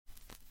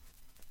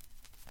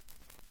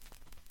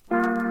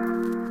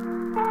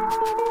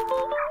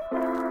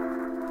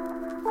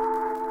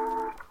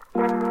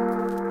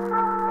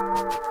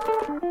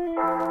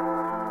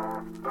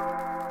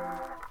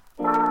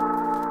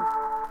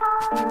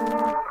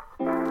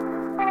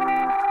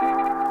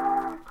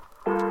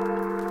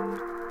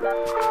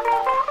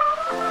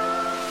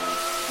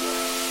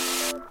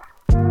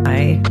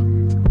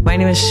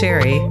name is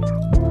Sherry.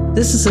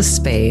 This is a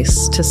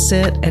space to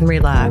sit and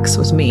relax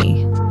with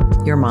me,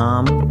 your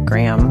mom,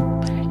 Graham,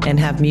 and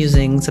have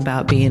musings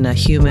about being a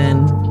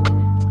human,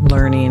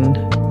 learning,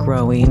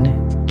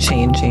 growing,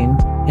 changing,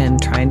 and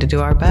trying to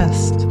do our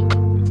best.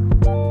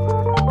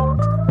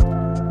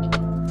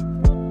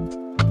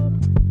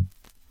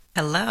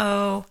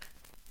 Hello.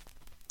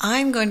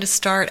 I'm going to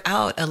start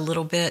out a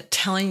little bit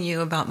telling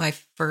you about my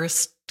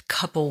first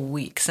couple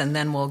weeks, and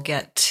then we'll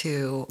get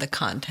to the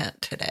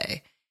content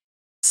today.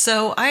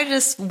 So I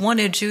just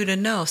wanted you to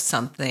know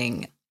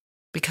something,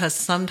 because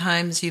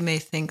sometimes you may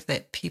think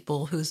that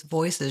people whose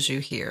voices you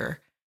hear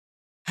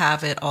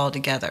have it all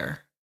together.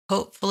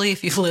 Hopefully,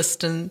 if you've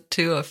listened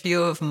to a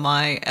few of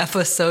my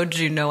episodes,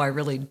 you know I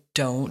really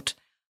don't.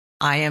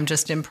 I am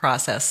just in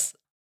process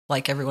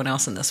like everyone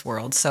else in this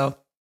world. So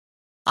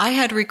I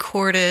had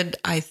recorded,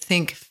 I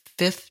think,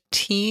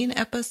 15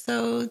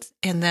 episodes,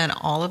 and then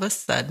all of a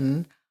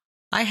sudden,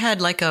 I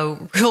had like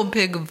a real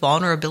big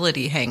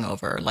vulnerability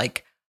hangover.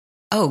 Like,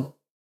 oh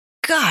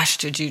gosh,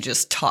 did you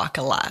just talk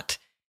a lot?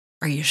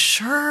 Are you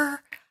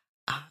sure?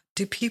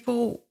 Do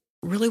people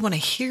really want to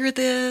hear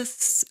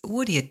this?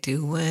 What are you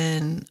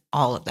doing?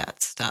 All of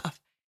that stuff.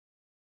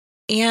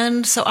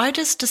 And so I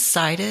just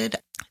decided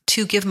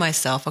to give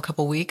myself a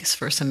couple weeks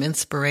for some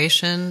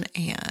inspiration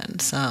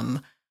and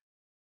some,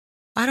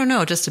 I don't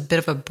know, just a bit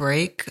of a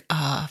break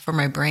for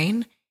my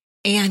brain.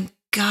 And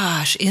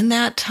gosh, in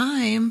that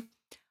time,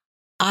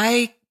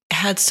 I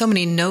had so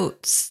many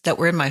notes that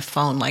were in my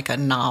phone, like a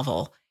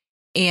novel.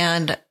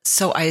 And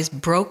so I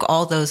broke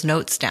all those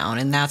notes down.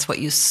 And that's what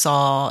you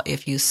saw.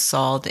 If you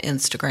saw the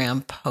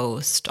Instagram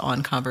post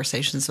on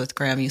Conversations with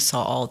Graham, you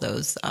saw all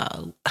those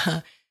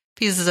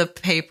pieces of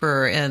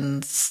paper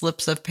and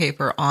slips of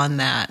paper on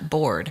that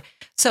board.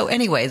 So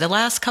anyway, the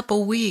last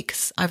couple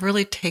weeks, I've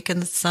really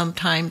taken some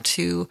time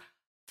to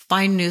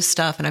find new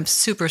stuff, and I'm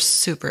super,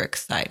 super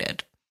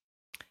excited.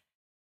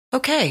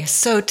 Okay,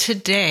 so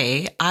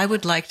today I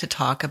would like to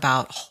talk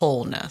about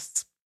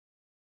wholeness.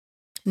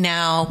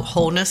 Now,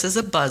 wholeness is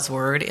a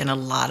buzzword in a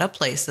lot of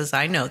places.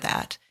 I know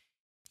that.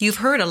 You've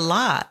heard a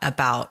lot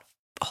about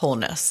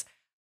wholeness.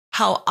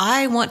 How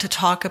I want to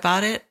talk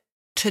about it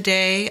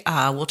today,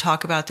 we'll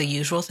talk about the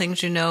usual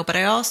things you know, but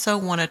I also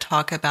want to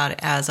talk about it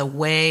as a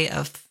way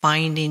of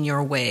finding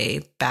your way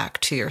back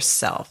to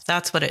yourself.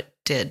 That's what it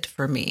did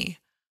for me.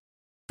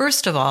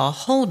 First of all,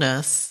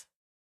 wholeness,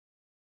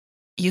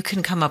 you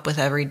can come up with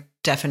every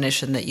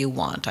definition that you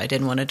want. I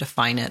didn't want to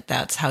define it.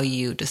 That's how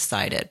you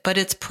decide it. But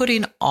it's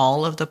putting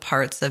all of the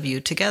parts of you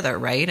together,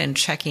 right? And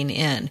checking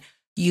in.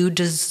 You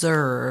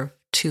deserve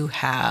to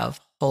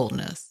have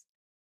wholeness.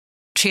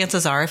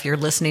 Chances are, if you're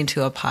listening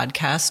to a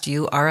podcast,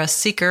 you are a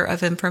seeker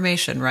of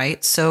information,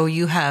 right? So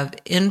you have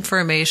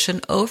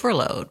information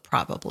overload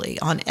probably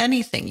on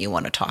anything you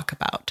want to talk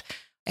about,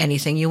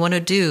 anything you want to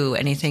do,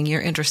 anything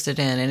you're interested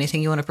in,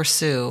 anything you want to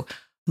pursue.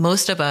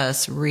 Most of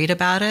us read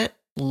about it,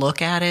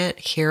 look at it,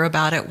 hear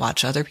about it,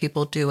 watch other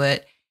people do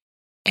it,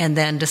 and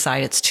then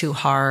decide it's too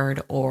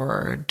hard,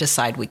 or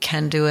decide we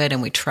can do it and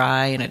we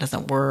try and it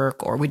doesn't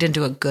work, or we didn't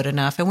do it good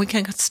enough and we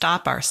can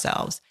stop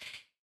ourselves.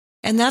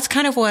 And that's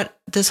kind of what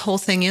this whole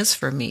thing is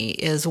for me,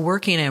 is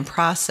working in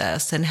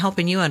process and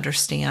helping you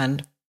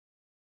understand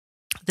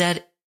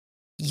that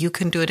you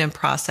can do it in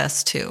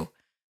process too.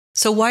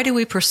 So why do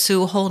we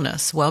pursue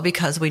wholeness? Well,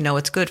 because we know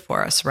it's good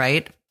for us,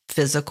 right?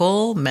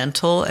 Physical,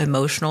 mental,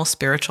 emotional,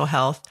 spiritual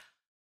health.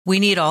 We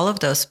need all of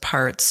those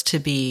parts to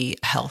be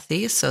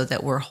healthy so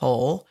that we're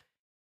whole.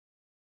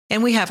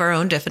 And we have our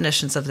own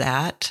definitions of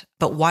that.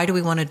 But why do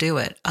we want to do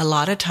it? A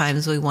lot of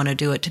times we want to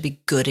do it to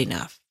be good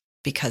enough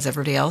because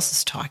everybody else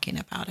is talking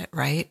about it,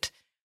 right?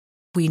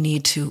 We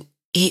need to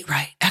eat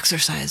right,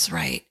 exercise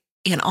right.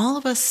 And all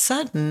of a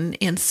sudden,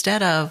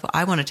 instead of,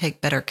 I want to take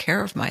better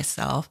care of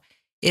myself,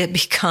 it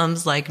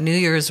becomes like New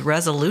Year's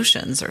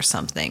resolutions or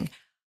something.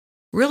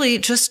 Really,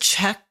 just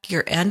check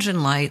your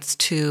engine lights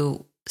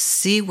to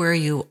see where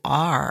you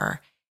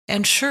are.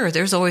 And sure,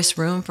 there's always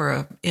room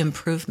for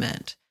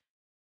improvement,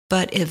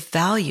 but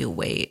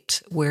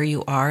evaluate where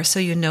you are so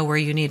you know where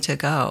you need to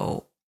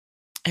go.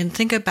 And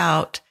think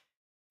about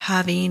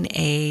having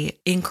a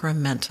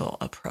incremental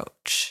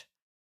approach.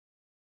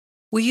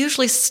 We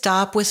usually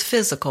stop with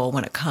physical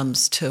when it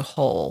comes to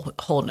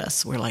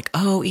wholeness. We're like,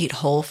 oh, eat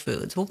whole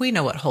foods. Well, we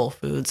know what whole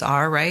foods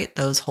are, right?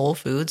 Those whole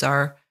foods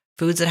are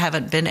foods that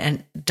haven't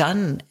been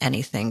done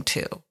anything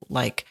to,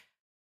 like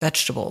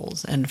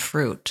vegetables and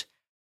fruit.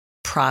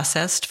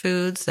 Processed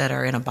foods that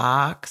are in a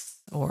box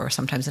or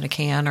sometimes in a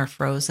can or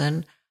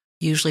frozen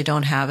usually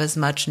don't have as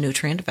much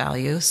nutrient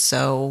value,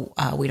 so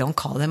we don't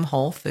call them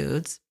whole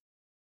foods.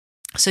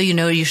 So you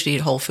know you should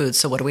eat whole foods.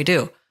 So what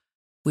do?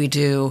 We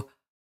do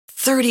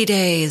 30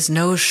 days,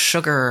 no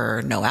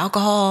sugar, no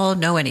alcohol,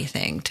 no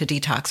anything to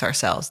detox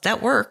ourselves.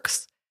 That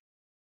works.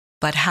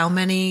 But how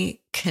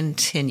many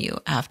continue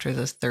after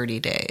those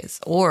 30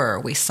 days? Or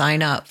we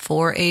sign up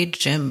for a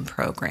gym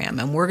program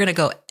and we're going to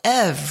go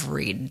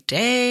every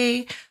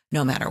day,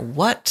 no matter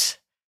what.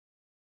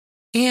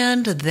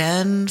 And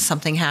then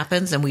something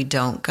happens and we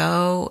don't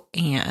go,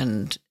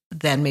 and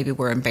then maybe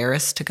we're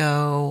embarrassed to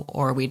go,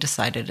 or we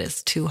decided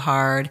it's too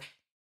hard.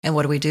 And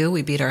what do?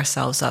 We beat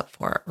ourselves up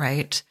for it,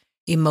 right?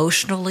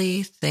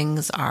 Emotionally,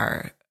 things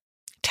are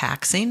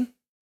taxing.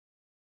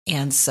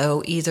 And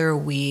so either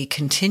we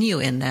continue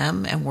in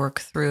them and work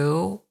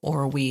through,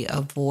 or we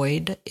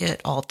avoid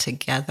it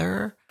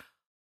altogether,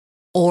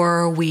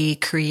 or we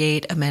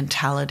create a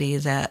mentality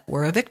that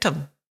we're a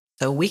victim.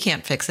 So we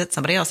can't fix it.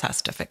 Somebody else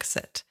has to fix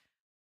it.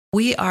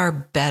 We are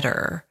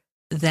better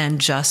than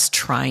just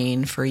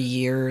trying for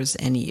years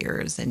and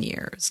years and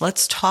years.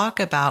 Let's talk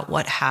about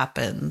what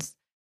happens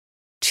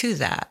to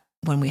that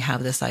when we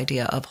have this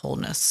idea of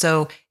wholeness.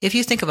 So if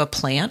you think of a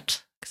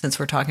plant, since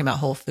we're talking about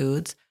whole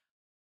foods,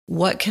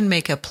 what can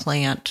make a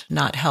plant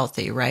not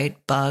healthy, right?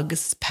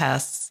 Bugs,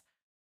 pests,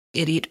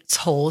 it eats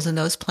holes in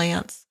those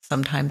plants.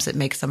 Sometimes it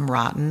makes them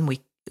rotten.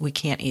 We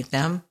can't eat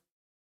them.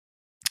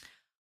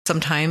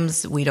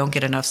 Sometimes we don't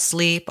get enough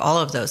sleep, all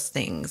of those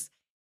things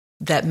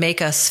that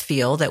make us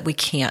feel that we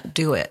can't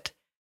do it.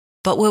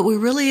 But what we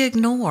really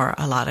ignore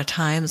a lot of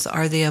times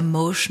are the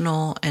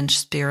emotional and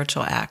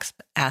spiritual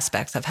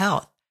aspects of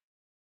health.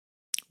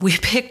 We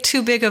pick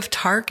too big of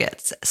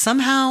targets.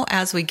 Somehow,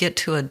 as we get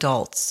to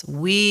adults,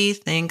 we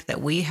think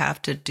that we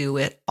have to do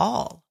it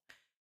all.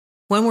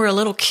 When we're a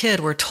little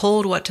kid, we're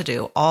told what to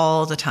do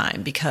all the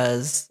time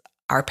because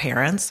our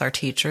parents, our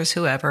teachers,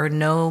 whoever,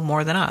 know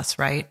more than us,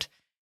 right?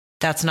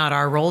 That's not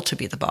our role to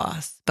be the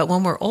boss. But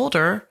when we're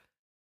older,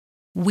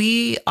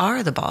 we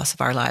are the boss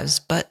of our lives.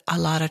 But a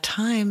lot of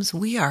times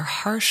we are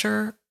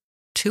harsher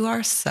to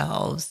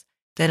ourselves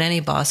than any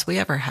boss we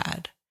ever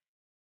had.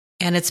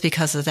 And it's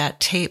because of that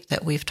tape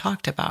that we've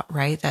talked about,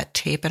 right? That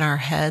tape in our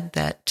head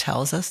that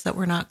tells us that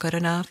we're not good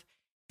enough.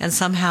 And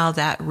somehow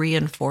that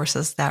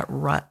reinforces that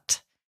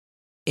rut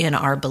in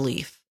our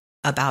belief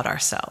about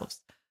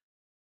ourselves.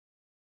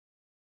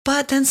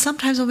 But then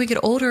sometimes when we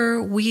get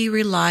older, we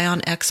rely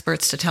on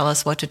experts to tell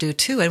us what to do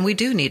too. And we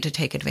do need to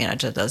take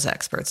advantage of those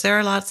experts. There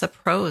are lots of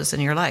pros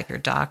in your life, your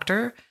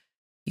doctor,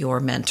 your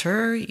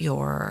mentor,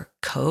 your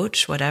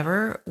coach,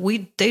 whatever.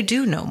 They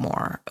do know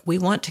more. We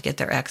want to get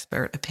their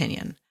expert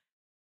opinion.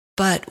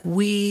 But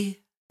we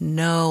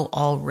know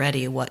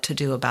already what to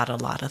do about a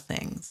lot of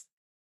things.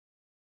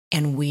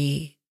 And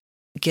we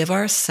give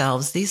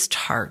ourselves these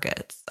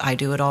targets. I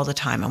do it all the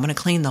time. I'm going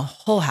to clean the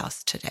whole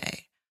house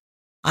today.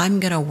 I'm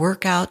going to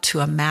work out to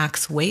a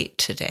max weight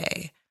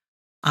today.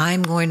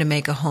 I'm going to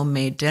make a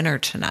homemade dinner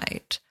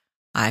tonight.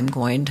 I'm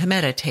going to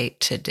meditate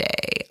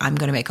today. I'm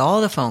going to make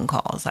all the phone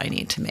calls I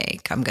need to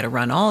make. I'm going to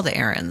run all the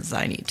errands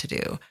I need to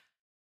do.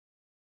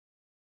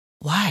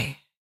 Why?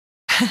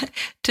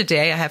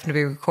 Today, I happen to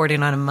be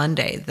recording on a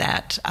Monday,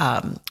 that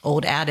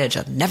old adage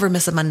of never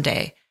miss a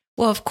Monday.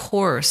 Well, of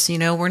course,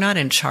 we're not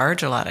in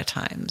charge a lot of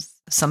times.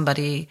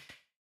 Somebody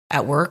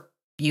at work,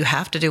 you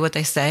have to do what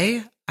they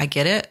say. I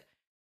get it.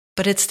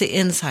 But it's the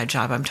inside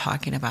job I'm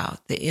talking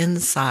about. The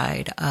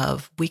inside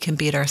of we can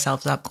beat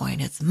ourselves up going,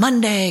 it's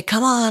Monday.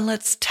 Come on,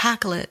 let's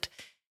tackle it.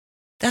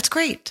 That's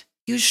great.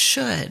 You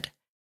should.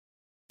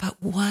 But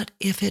what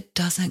if it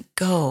doesn't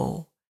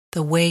go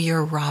the way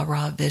your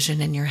rah-rah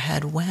vision in your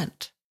head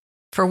went?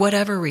 For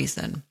whatever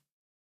reason,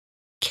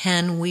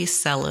 can we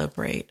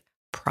celebrate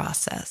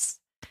process?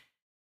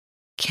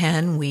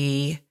 Can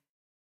we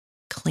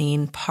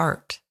clean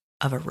part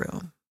of a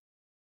room?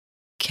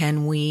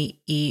 Can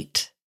we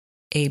eat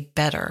a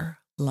better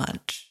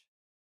lunch?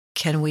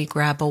 Can we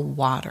grab a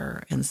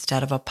water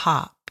instead of a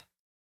pop?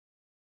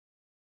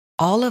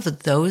 All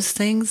of those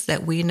things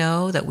that we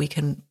know that we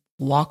can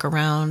walk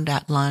around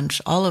at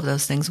lunch, all of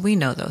those things, we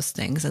know those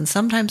things. And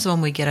sometimes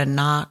when we get a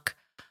knock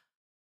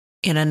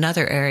in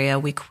another area,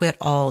 we quit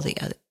all the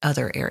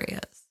other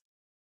areas.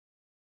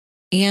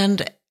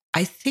 And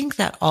I think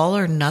that all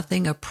or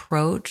nothing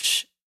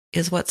approach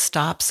is what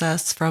stops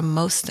us from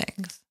most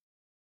things.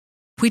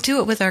 We do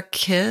it with our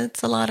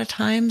kids a lot of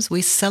times.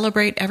 We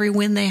celebrate every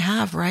win they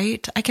have,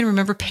 right? I can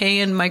remember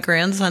paying my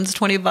grandsons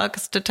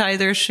 $20 to tie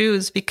their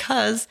shoes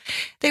because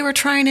they were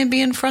trying and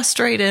being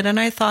frustrated. And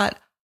I thought,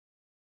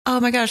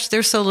 oh my gosh,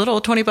 they're so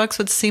little. $20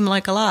 would seem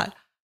like a lot.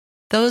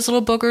 Those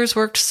little boogers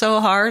worked so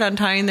hard on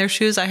tying their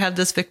shoes. I have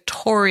this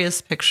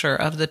victorious picture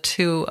of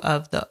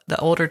the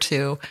older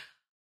two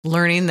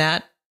learning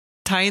that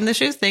tying the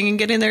shoe thing and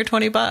getting their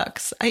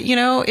 $20.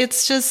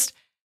 It's just,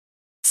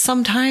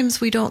 sometimes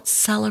we don't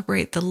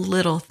celebrate the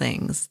little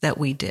things that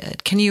we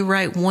did. Can you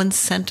write one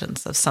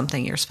sentence of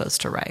something you're supposed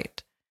to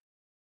write?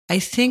 I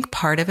think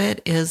part of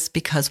it is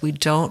because we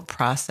don't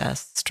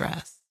process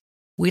stress.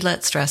 We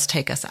let stress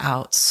take us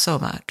out so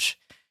much.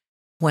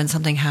 When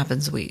something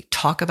happens, we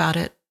talk about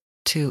it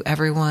to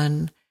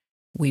everyone.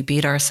 We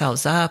beat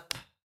ourselves up.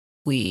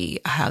 We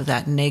have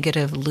that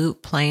negative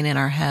loop playing in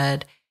our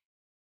head,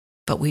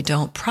 but we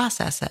don't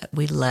process it.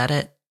 We let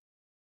it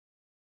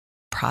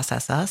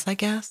process us, I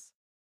guess.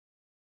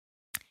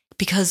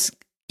 Because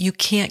you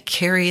can't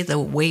carry the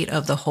weight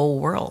of the whole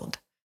world.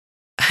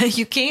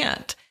 You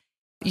can't.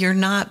 You're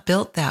not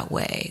built that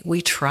way.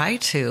 We try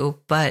to,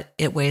 but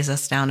it weighs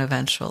us down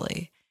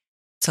eventually.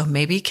 So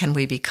maybe can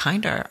we be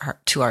kinder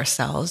to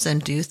ourselves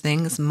and do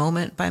things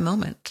moment by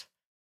moment?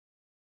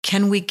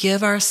 Can we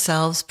give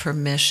ourselves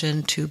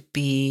permission to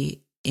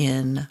be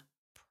in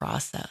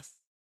process?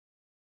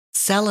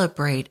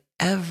 Celebrate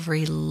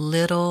every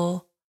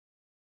little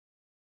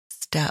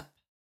step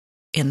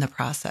in the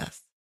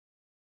process.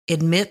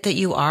 Admit that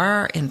you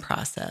are in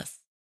process.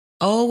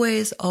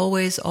 Always,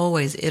 always,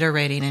 always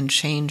iterating and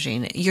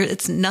changing.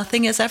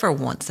 Nothing is ever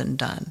once and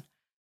done.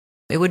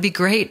 It would be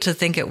great to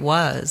think it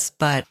was,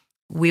 but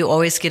we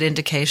always get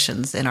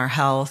indications in our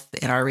health,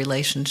 in our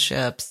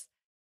relationships,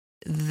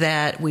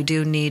 that we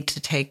do need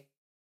to take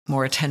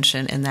more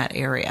attention in that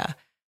area.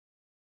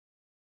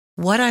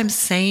 What I'm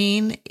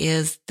saying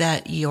is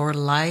that your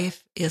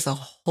life is a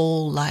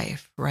whole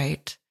life,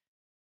 right?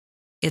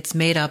 It's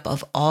made up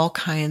of all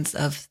kinds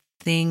of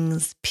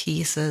things,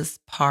 pieces,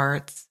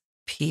 parts,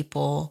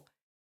 people,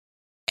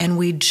 and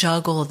we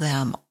juggle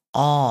them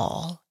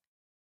all.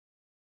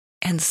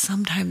 And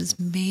sometimes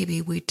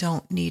maybe we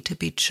don't need to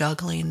be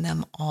juggling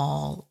them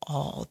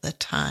all the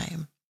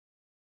time.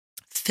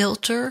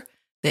 Filter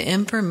the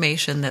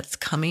information that's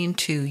coming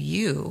to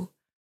you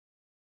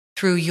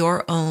through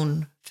your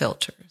own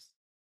filters.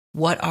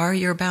 What are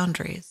your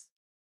boundaries?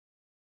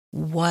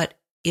 What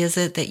is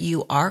it that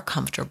you are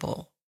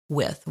comfortable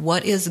with?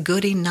 What is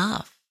good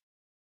enough?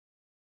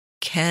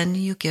 Can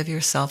you give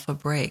yourself a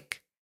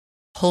break?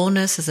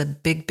 Wholeness is a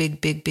big,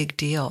 big, big, big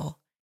deal.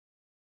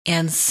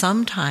 And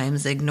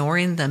sometimes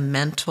ignoring the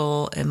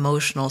mental,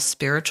 emotional,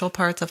 spiritual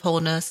parts of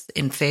wholeness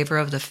in favor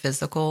of the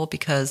physical,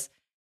 because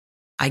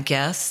I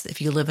guess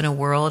if you live in a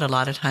world, a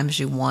lot of times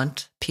you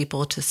want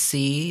people to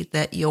see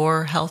that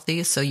you're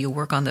healthy, so you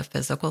work on the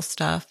physical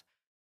stuff.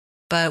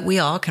 But we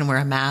all can wear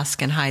a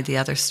mask and hide the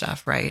other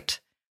stuff, right?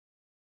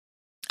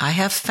 I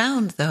have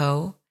found,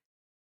 though,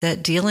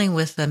 that dealing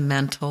with the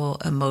mental,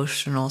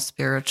 emotional,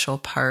 spiritual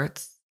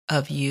parts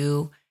of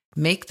you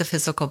make the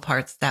physical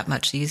parts that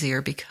much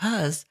easier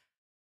because,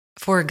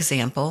 for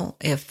example,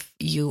 if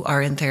you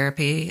are in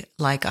therapy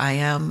like I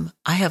am,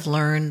 I have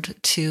learned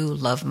to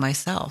love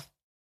myself.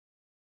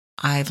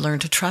 I've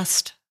learned to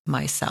trust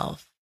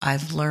myself.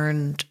 I've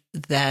learned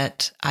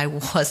that I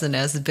wasn't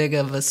as big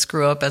of a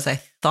screw up as I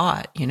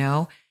thought,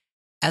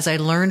 As I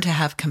learned to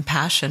have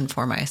compassion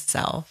for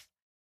myself,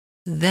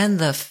 then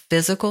the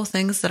physical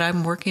things that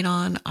I'm working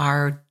on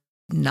are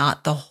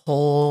not the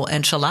whole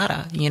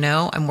enchilada,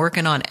 I'm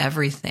working on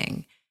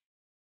everything.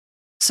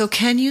 So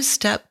can you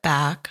step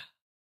back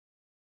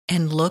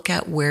and look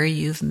at where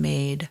you've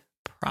made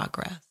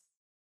progress?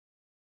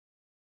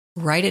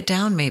 Write it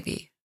down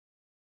maybe.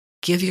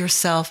 Give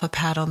yourself a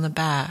pat on the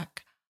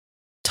back.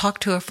 Talk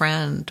to a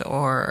friend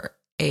or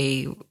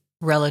a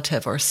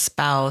relative or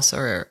spouse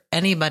or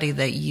anybody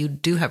that you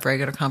do have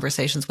regular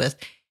conversations with.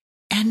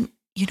 And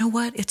you know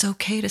what? It's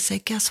okay to say,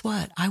 guess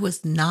what? I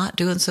was not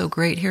doing so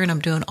great here and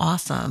I'm doing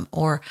awesome.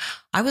 Or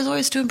I was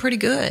always doing pretty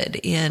good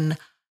in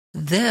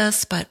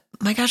this, but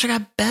my gosh, I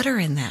got better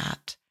in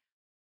that.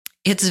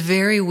 It's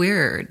very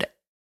weird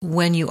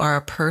when you are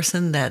a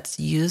person that's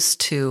used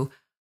to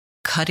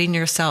cutting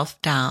yourself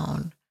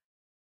down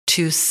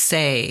to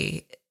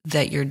say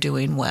that you're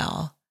doing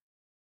well.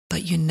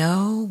 But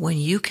when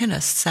you can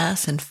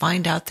assess and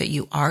find out that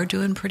you are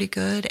doing pretty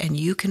good and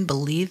you can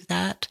believe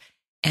that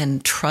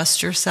and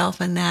trust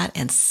yourself in that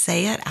and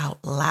say it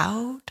out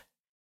loud,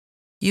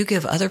 you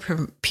give other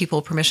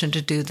people permission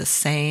to do the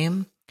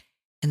same.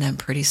 And then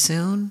pretty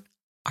soon,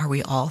 are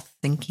we all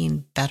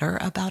thinking better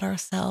about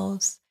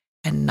ourselves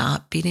and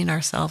not beating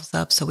ourselves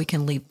up so we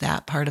can leave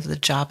that part of the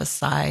job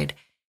aside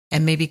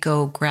and maybe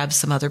go grab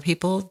some other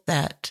people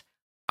that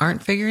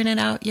aren't figuring it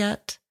out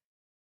yet?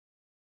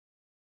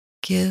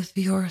 Give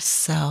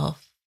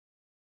yourself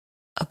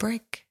a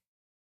break.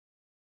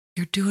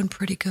 You're doing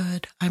pretty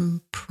good.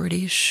 I'm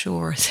pretty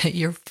sure that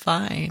you're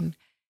fine.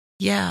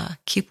 Yeah,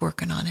 keep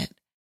working on it.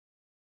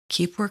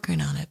 Keep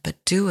working on it, but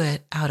do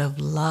it out of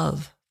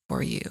love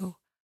for you.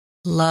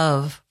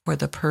 Love for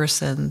the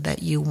person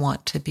that you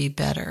want to be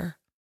better.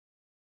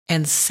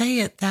 And say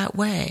it that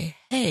way.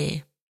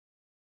 Hey,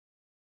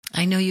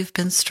 I know you've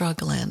been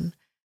struggling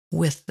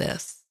with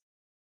this.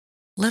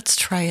 Let's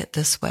try it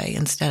this way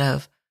instead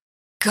of,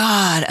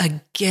 God,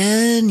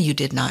 again, you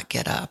did not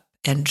get up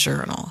and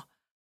journal.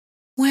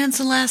 When's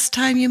the last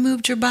time you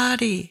moved your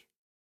body?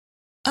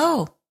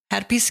 Oh,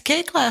 had a piece of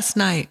cake last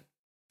night.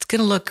 It's going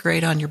to look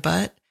great on your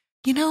butt.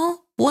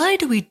 Why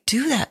do we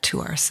do that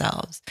to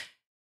ourselves?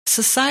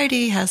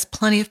 Society has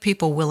plenty of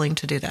people willing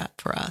to do that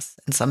for us.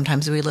 And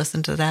sometimes we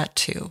listen to that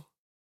too.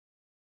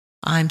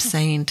 I'm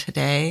saying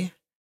today,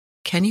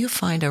 can you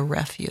find a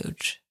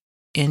refuge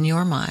in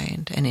your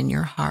mind and in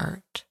your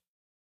heart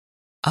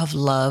of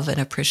love and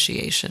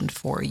appreciation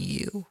for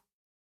you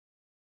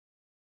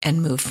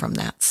and move from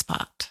that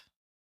spot?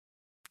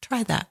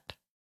 Try that.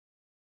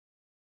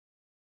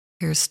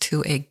 Here's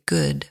to a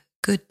good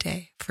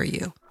day for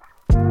you.